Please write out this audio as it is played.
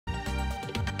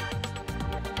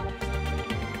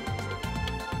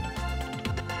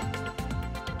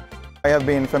I have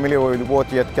been familiar with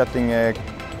waterjet cutting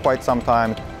quite some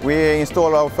time. We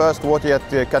installed our first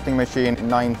waterjet cutting machine in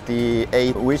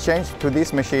 '98. We changed to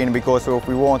this machine because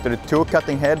we wanted 2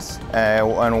 cutting heads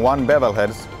and 1 bevel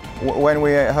head. When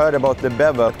we heard about the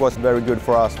bevel, it was very good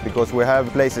for us because we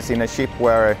have places in a ship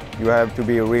where you have to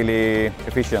be really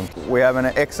efficient. We have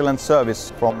an excellent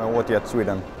service from Waterjet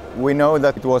Sweden. We know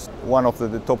that it was one of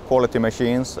the top quality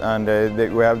machines, and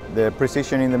we have the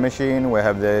precision in the machine, we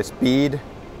have the speed,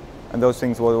 and those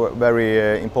things were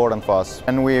very important for us.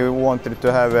 And we wanted to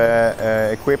have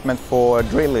equipment for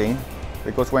drilling,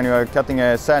 because when you are cutting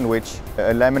a sandwich,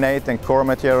 a laminate and core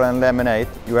material and laminate,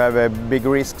 you have big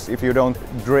risks if you don't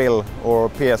drill or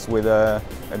pierce with a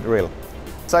drill.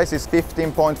 Size is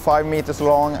 15.5 meters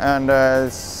long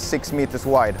and 6 meters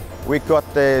wide. We cut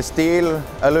steel,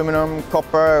 aluminum,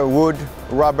 copper, wood,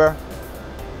 rubber,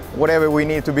 whatever we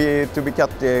need to be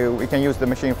cut, we can use the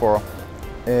machine for.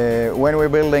 When we're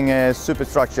building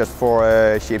superstructures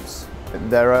for ships,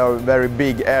 there are very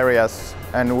big areas,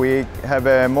 and we have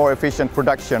a more efficient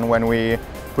production when we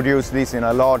produce these in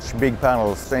a large, big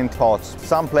panels in parts.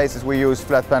 Some places we use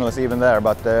flat panels even there,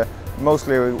 but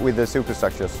mostly with the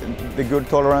superstructures. The good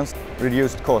tolerance,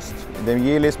 reduced cost. The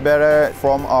yield is better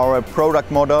from our product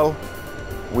model.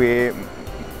 We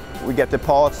get the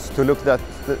parts to look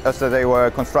as they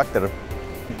were constructed.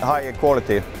 Higher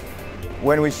quality.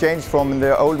 When we changed from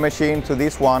the old machine to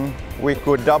this one, we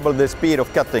could double the speed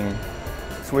of cutting.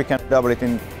 So we can double it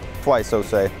in twice, so to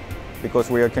say, because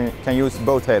we can use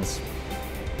both heads.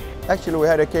 Actually, we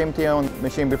had a KMT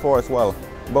machine before as well.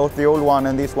 Both the old one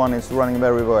and this one is running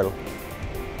very well.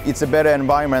 It's a better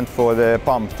environment for the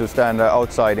pump to stand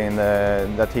outside in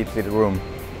that heated room,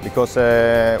 because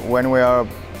when we are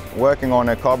working on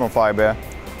a carbon fiber,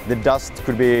 the dust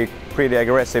could be pretty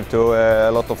aggressive to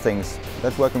a lot of things.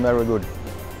 That's working very good.